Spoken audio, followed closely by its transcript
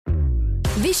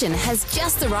Vision has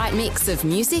just the right mix of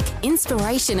music,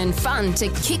 inspiration and fun to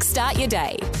kickstart your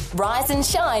day. Rise and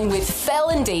shine with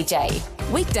Fel and DJ.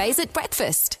 Weekdays at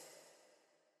breakfast.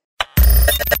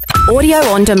 Audio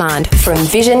on demand from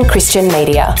Vision Christian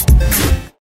Media.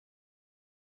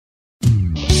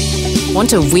 Want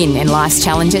to win in life's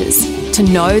challenges? To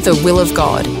know the will of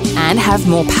God and have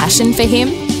more passion for Him?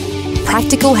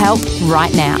 Practical help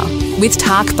right now with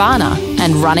Tak Bhana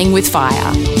and Running with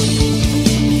Fire.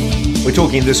 We're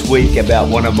talking this week about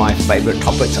one of my favourite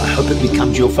topics. I hope it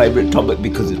becomes your favourite topic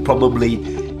because it probably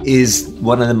is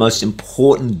one of the most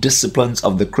important disciplines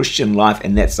of the Christian life,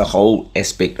 and that's the whole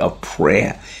aspect of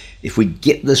prayer. If we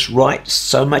get this right,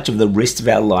 so much of the rest of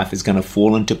our life is going to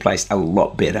fall into place a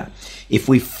lot better. If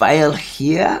we fail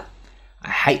here, I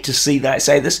hate to say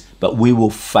this, but we will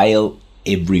fail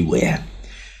everywhere.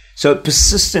 So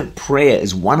persistent prayer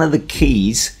is one of the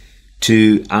keys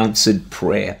to answered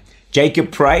prayer.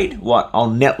 Jacob prayed,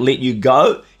 I'll not let you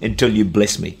go until you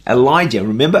bless me. Elijah,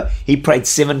 remember, he prayed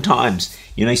 7 times.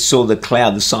 He saw the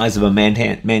cloud the size of a man's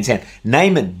hand.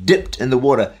 Naaman dipped in the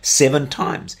water 7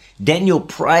 times. Daniel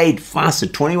prayed,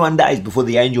 fasted 21 days before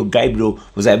the angel Gabriel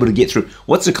was able to get through.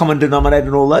 What's the common denominator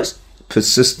in all those?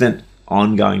 Persistent,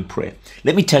 ongoing prayer.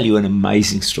 Let me tell you an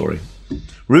amazing story.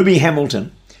 Ruby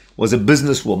Hamilton was a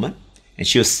businesswoman, and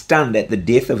she was stunned at the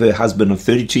death of her husband of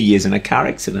 32 years in a car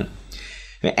accident.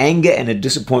 Her anger and her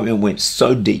disappointment went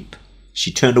so deep,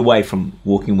 she turned away from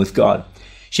walking with God.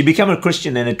 She became a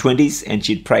Christian in her 20s, and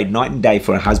she'd prayed night and day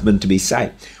for her husband to be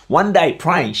saved. One day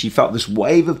praying, she felt this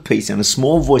wave of peace and a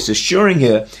small voice assuring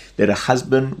her that her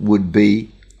husband would be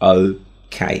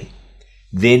okay.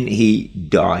 Then he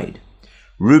died.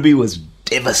 Ruby was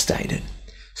devastated,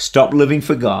 stopped living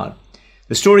for God.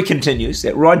 The story continues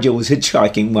that Roger was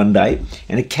hitchhiking one day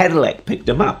and a Cadillac picked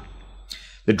him up.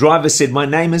 The driver said, "My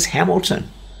name is Hamilton."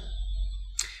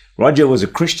 Roger was a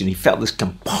Christian. He felt this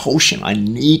compulsion. I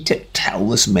need to tell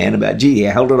this man about Jesus. He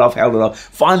held it off.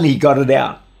 Finally, he got it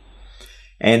out.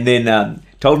 And then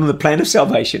told him the plan of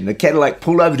salvation. The Cadillac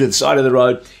pulled over to the side of the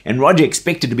road, and Roger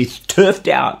expected to be turfed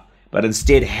out. But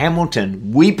instead,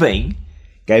 Hamilton, weeping,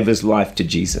 gave his life to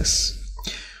Jesus.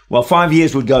 Well, 5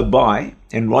 years would go by,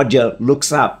 and Roger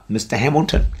looks up Mr.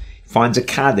 Hamilton, finds a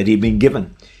card that he'd been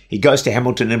given. He goes to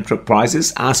Hamilton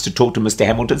Enterprises, asks to talk to Mr.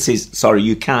 Hamilton, says, "Sorry,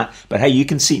 you can't, but hey, you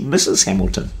can see Mrs.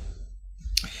 Hamilton."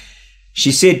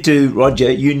 She said to Roger,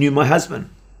 "You knew my husband."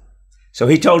 So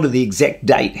he told her the exact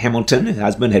date Hamilton, her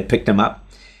husband, had picked him up,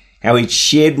 how he'd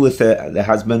shared with the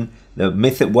husband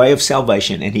the way of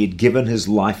salvation, and he had given his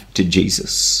life to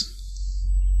Jesus.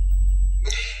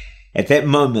 At that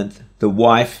moment, the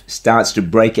wife starts to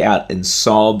break out in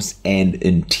sobs and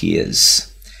in tears.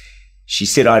 She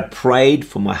said, "I'd prayed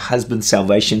for my husband's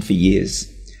salvation for years.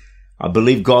 I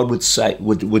believe God would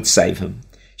save him."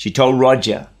 She told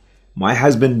Roger, "My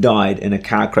husband died in a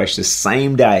car crash the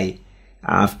same day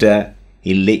after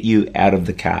he let you out of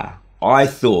the car. I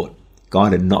thought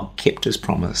God had not kept his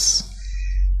promise.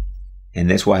 And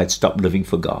that's why I had stopped living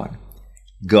for God."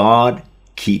 God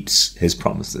keeps his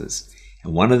promises.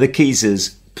 And one of the keys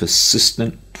is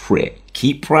persistent prayer.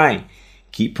 Keep praying,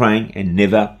 and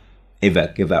never,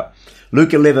 ever give up.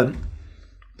 Luke 11,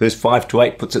 verse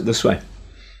 5-8 puts it this way.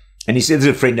 And he said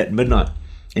to a friend at midnight,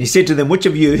 and he said to them, "Which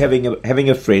of you having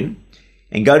a friend,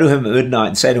 and go to him at midnight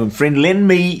and say to him, 'Friend, lend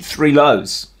me 3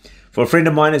 loaves, for a friend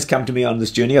of mine has come to me on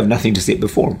this journey. I have nothing to set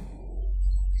before him.'"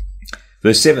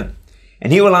 Verse 7,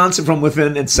 "And he will answer from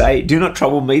within and say, 'Do not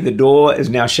trouble me, the door is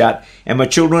now shut, and my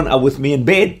children are with me in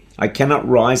bed. I cannot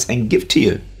rise and give to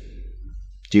you.'"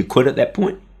 Do you quit at that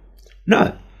point?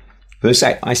 No. Verse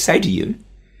 8, "I say to you,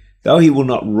 though he will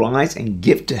not rise and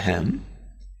give to him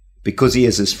because he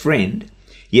is his friend,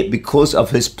 yet because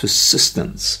of his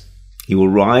persistence, he will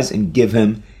rise and give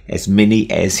him as many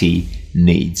as he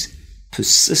needs."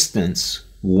 Persistence,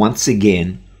 once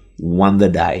again, won the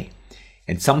day.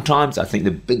 And sometimes I think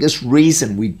the biggest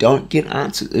reason we don't get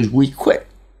answers is we quit.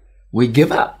 We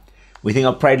give up. We think,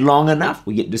 "I've prayed long enough."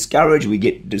 We get discouraged, we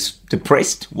get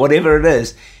depressed, whatever it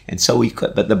is, and so we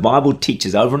quit. But the Bible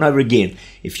teaches over and over again,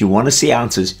 if you want to see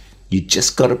answers, you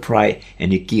just got to pray,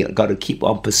 and you got to keep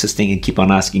on persisting and keep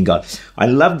on asking God. I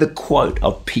love the quote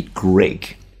of Pete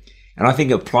Greig, and I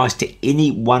think it applies to any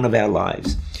one of our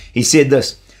lives. He said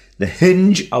this, "The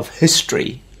hinge of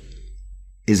history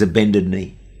is a bended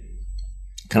knee."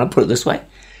 Can I put it this way?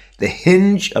 The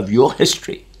hinge of your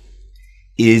history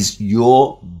is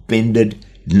your bended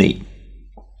knee.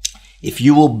 If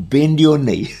you will bend your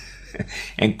knee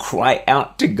and cry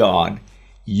out to God,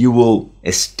 you will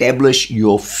establish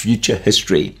your future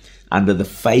history under the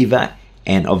favor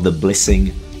and of the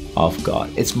blessing of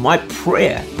God. It's my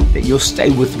prayer that you'll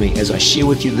stay with me as I share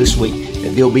with you this week, that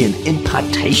there'll be an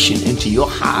impartation into your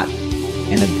heart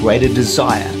and a greater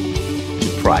desire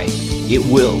to pray. It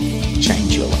will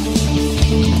change your life.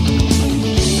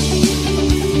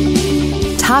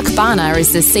 Tak Bhana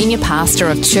is the Senior Pastor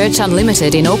of Church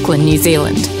Unlimited in Auckland, New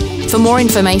Zealand. For more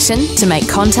information, to make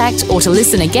contact or to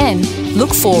listen again,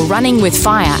 look for Running with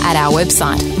Fire at our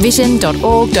website,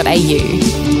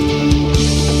 vision.org.au.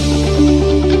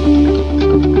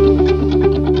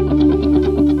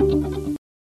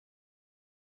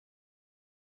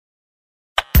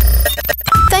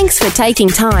 Thanks for taking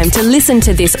time to listen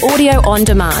to this audio on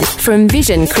demand from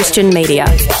Vision Christian Media.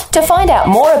 To find out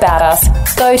more about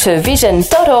us, go to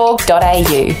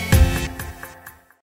vision.org.au.